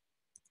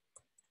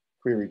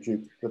query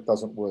dupe that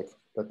doesn't work.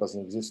 That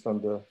doesn't exist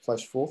under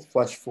flash forth.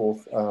 Flash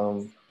forth,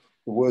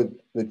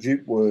 the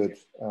dupe word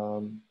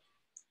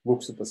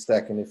looks at the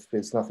stack, and if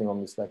there's nothing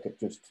on the stack, it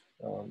just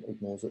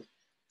ignores it.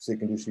 So you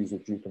can just use a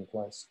dupe in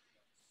place.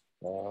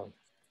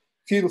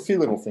 Few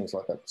little things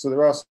like that. So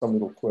there are some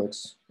little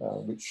quirks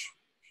which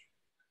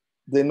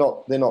they're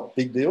not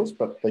big deals,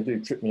 but they do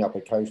trip me up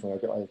occasionally.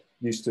 I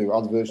used to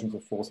other versions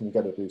of forth, and you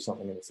got to do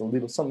something, and it's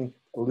something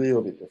a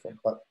little bit different.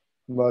 But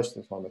most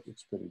of the time,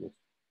 it's pretty good.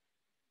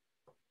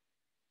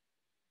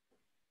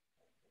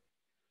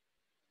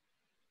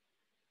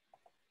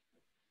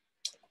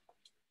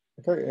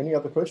 Okay, any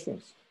other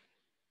questions?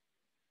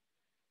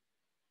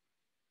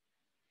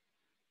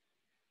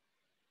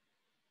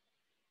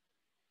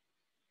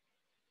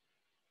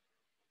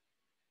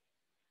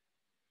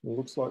 It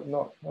looks like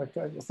not.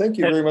 Okay, well, thank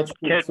you very much.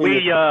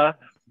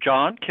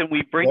 John, can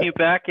we bring you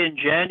back in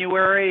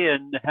January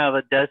and have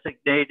a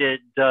designated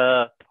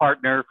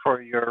partner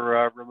for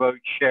your remote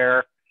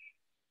share,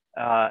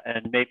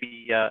 and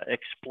maybe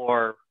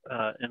explore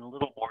in a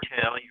little more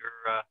detail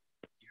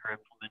your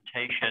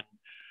implementation?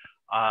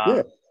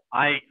 Yeah.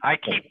 I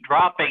keep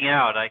dropping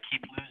out. I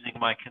keep losing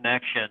my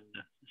connection.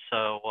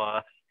 So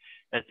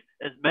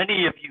as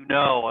many of you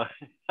know,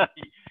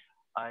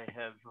 I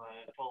have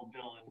told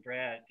Bill and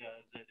Brad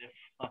that if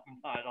I'm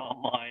not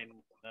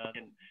online,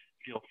 then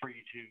feel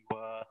free to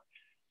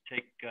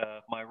take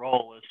my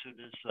role as soon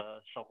as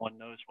someone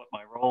knows what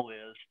my role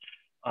is.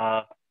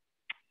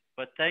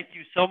 But thank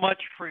you so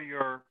much for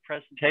your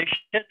presentation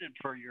and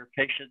for your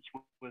patience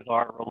with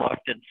our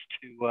reluctance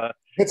to.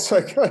 It's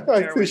okay. I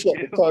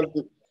appreciate the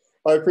time.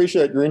 I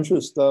appreciate your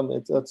interest.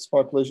 It's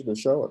my pleasure to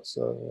show it.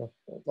 So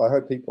I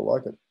hope people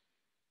like it.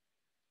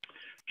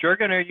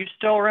 Jürgen, are you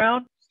still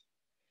around?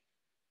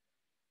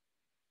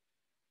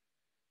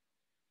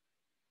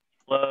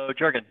 Hello,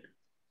 Jürgen.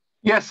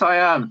 Yes, I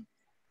am.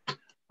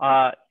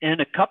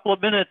 In a couple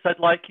of minutes, I'd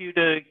like you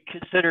to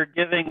consider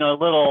giving a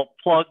little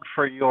plug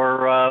for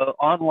your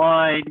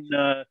online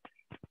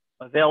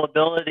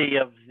availability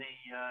of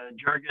the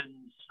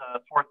Jürgen's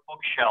fourth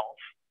bookshelf.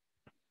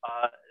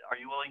 Are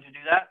you willing to do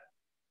that?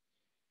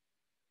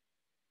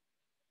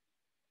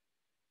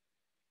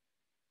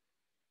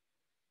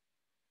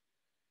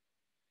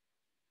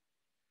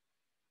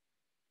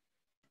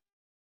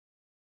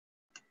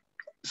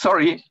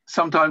 Sorry,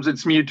 sometimes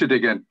it's muted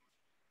again.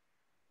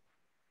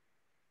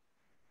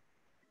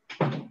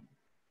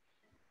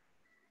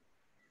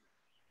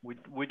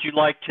 Would you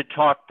like to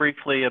talk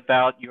briefly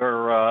about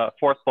your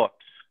fourth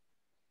books?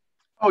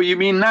 Oh, you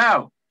mean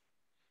now?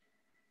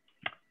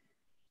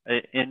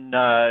 In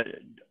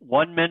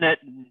 1 minute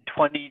and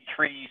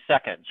 23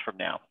 seconds from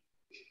now.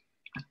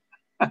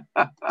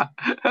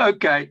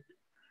 Okay.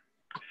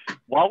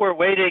 While we're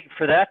waiting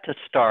for that to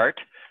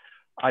start,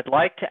 I'd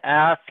like to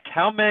ask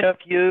how many of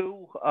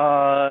you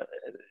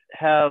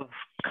have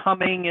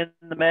coming in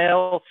the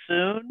mail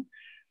soon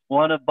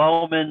one of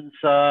Bowman's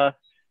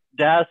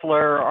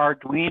Dazzler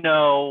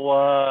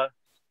Arduino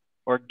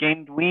or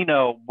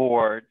Gameduino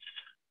boards.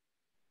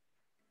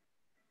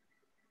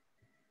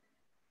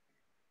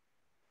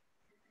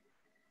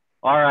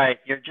 All right,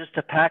 you're just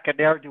a pack of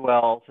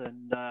ne'er-do-wells,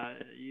 and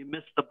you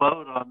missed the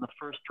boat on the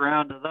first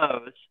round of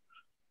those.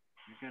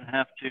 You're going to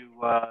have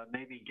to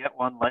maybe get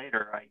one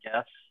later, I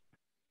guess.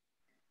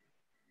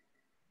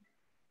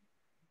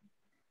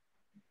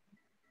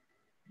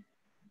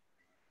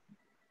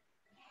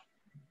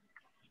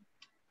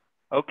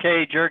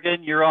 Okay,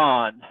 Jürgen, you're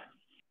on.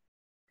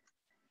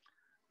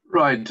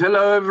 Right.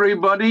 Hello,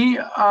 everybody.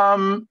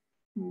 I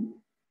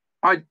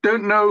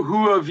don't know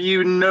who of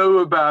you know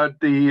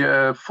about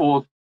the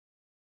fourth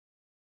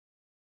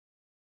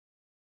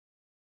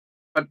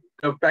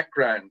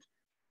background.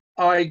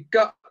 I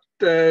got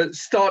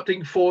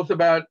starting fourth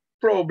about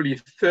probably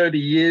 30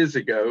 years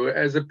ago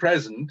as a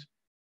present,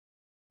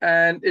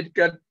 and it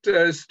got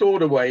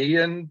stored away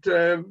and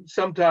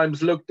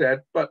sometimes looked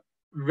at, but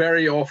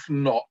very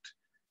often not,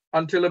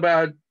 until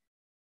about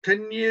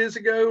 10 years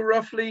ago,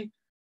 roughly,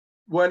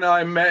 when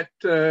I met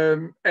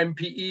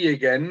MPE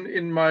again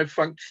in my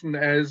function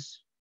as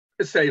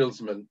a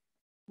salesman,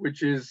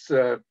 which is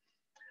a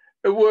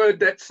word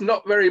that's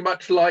not very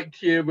much liked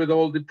here with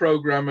all the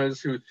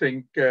programmers who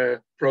think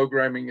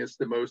programming is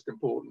the most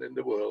important in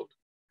the world.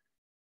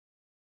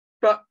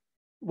 But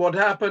what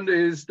happened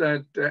is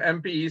that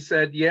MPE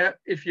said, yeah,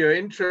 if you're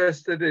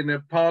interested in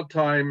a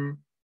part-time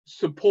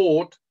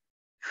support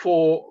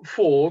for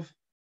fourth,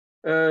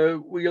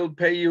 we'll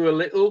pay you a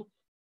little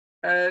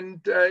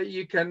and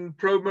you can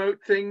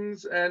promote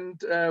things.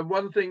 And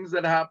one thing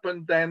that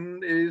happened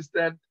then is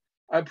that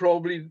I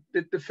probably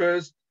did the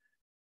first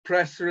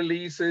press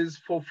releases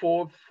for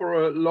fourth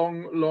for a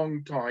long,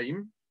 long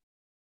time.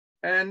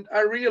 And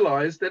I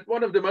realized that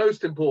one of the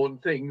most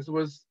important things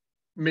was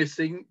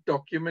missing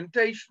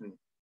documentation.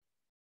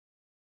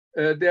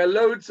 There are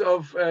loads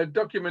of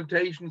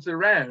documentations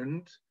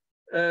around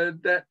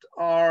that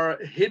are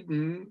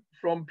hidden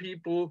from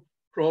people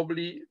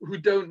probably who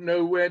don't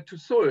know where to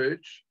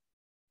search.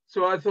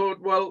 So I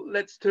thought, well,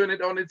 let's turn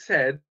it on its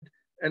head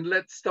and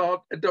let's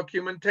start a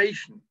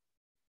documentation.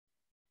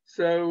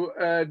 So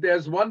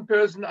there's one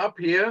person up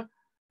here,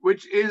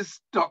 which is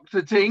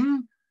Dr.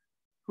 Ting,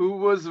 who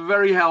was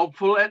very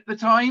helpful at the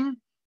time.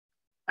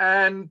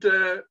 And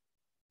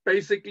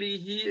basically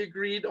he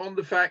agreed on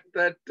the fact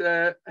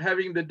that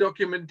having the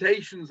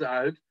documentations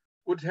out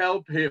would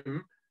help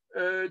him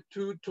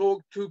to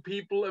talk to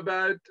people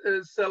about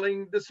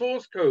selling the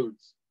source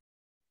codes.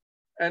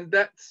 And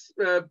that's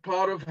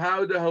part of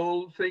how the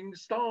whole thing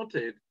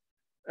started.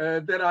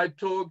 Then I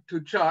talked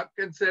to Chuck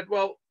and said,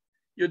 well,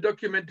 your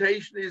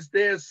documentation is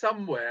there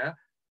somewhere,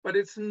 but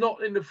it's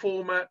not in the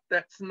format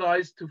that's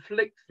nice to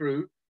flick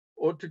through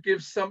or to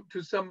give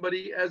to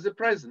somebody as a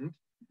present.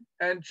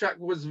 And Chuck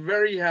was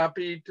very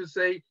happy to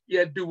say,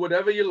 yeah, do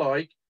whatever you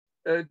like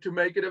to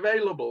make it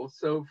available.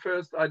 So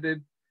first I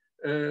did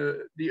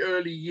the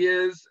early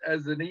years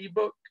as an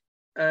ebook,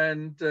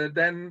 and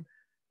then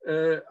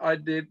I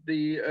did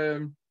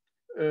the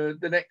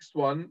next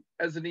one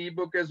as an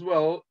ebook as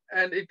well.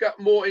 And it got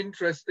more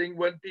interesting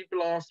when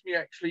people asked me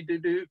actually to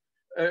do,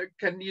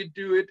 can you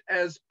do it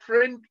as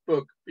print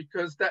book?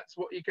 Because that's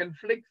what you can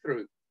flick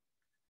through.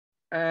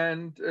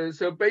 And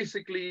so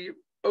basically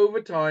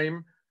over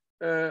time,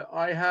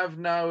 I have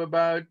now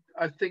about,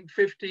 I think,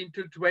 15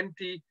 to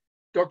 20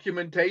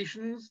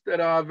 documentations that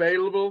are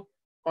available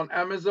on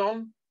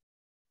Amazon.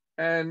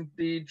 And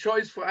the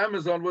choice for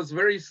Amazon was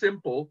very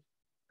simple.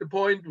 The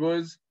point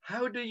was,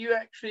 how do you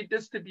actually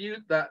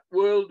distribute that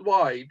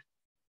worldwide?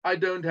 I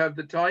don't have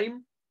the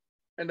time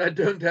and I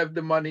don't have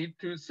the money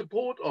to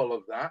support all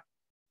of that.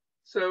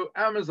 So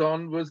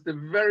Amazon was the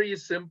very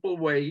simple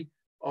way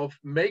of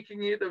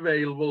making it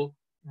available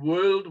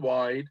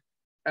worldwide.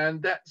 And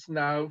that's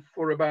now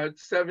for about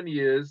 7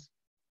 years.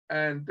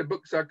 And the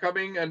books are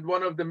coming. And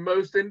one of the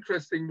most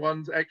interesting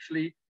ones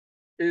actually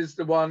is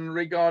the one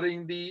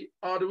regarding the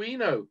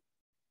Arduino,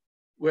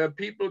 where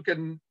people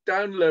can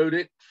download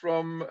it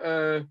from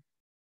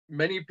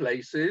many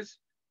places,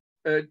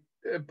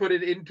 put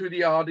it into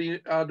the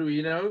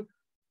Arduino,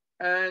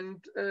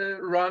 and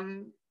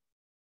run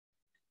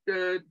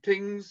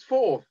things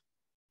forth.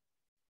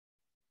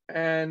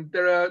 And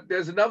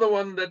there's another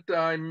one that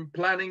I'm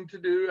planning to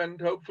do,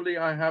 and hopefully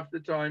I have the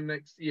time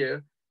next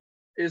year,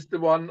 is the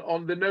one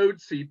on the Node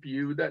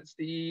CPU. That's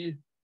the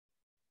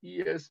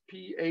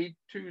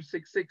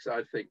ESP8266,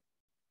 I think.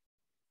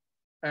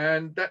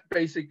 And that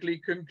basically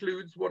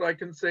concludes what I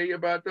can say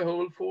about the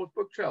whole fourth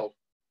bookshelf.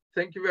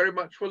 Thank you very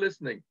much for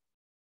listening.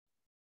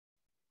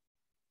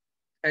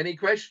 Any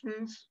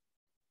questions?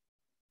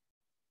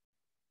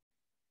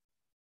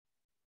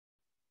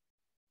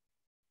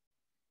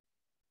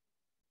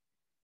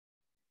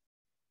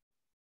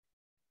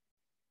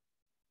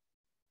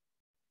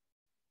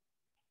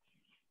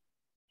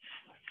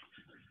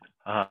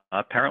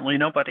 Apparently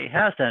nobody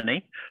has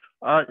any.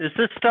 Is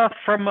this stuff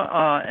from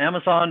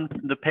Amazon,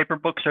 the paper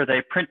books, are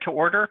they print to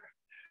order?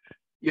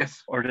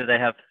 Yes. Or do they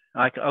have,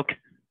 okay,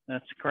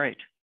 that's great.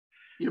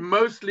 You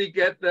mostly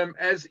get them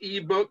as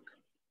ebook,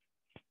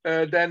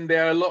 then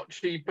they're a lot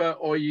cheaper,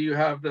 or you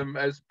have them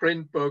as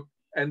print book,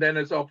 and then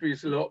it's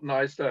obviously a lot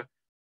nicer.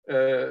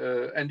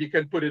 And you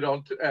can put it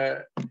on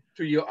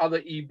to your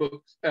other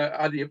ebooks,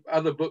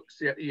 other books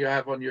that you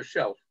have on your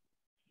shelf.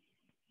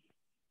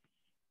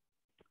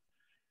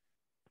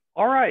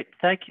 All right,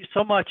 thank you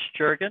so much,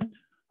 Jürgen.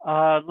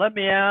 Let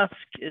me ask,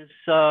 is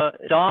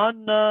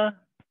Don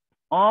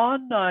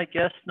on? I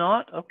guess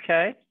not,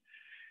 okay.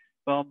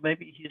 Well,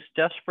 maybe he's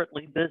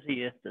desperately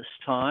busy at this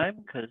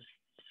time, because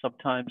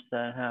sometimes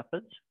that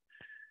happens.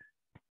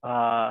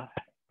 All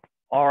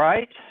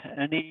right,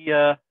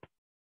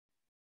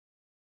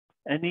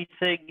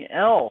 anything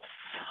else?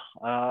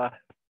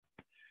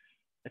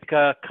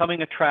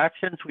 Coming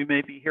attractions, we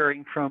may be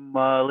hearing from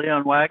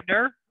Leon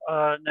Wagner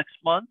next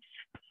month.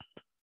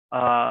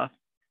 I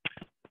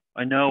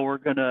know we're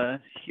going to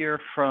hear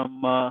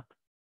from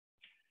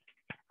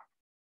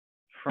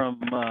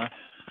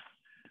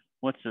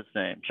what's his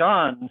name?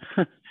 John,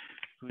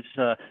 who's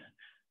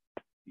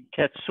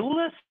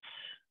Catsoulis?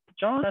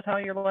 John, is that how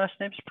your last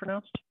name's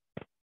pronounced?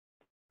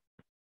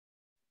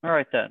 All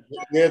right then.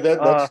 Yeah,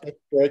 that's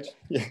great.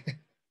 Yeah.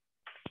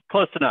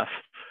 Close enough.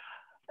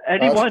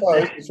 Anyone?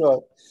 That's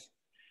right.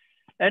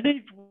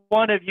 Any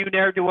one of you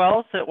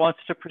ne'er-do-wells that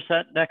wants to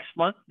present next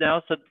month,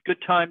 now's a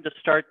good time to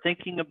start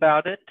thinking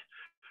about it.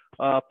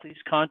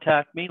 Please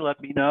contact me.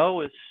 Let me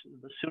know.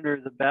 The sooner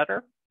the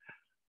better.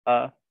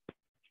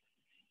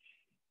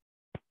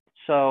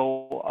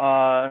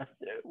 So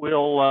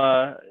we'll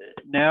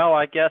now,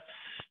 I guess,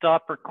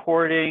 stop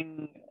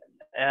recording,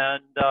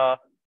 and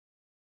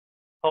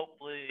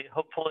hopefully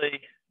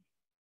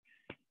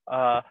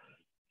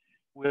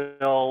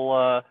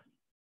we'll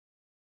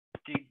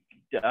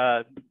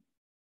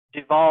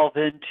devolve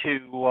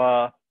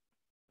into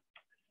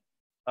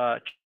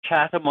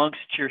chat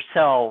amongst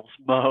yourselves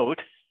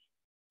mode.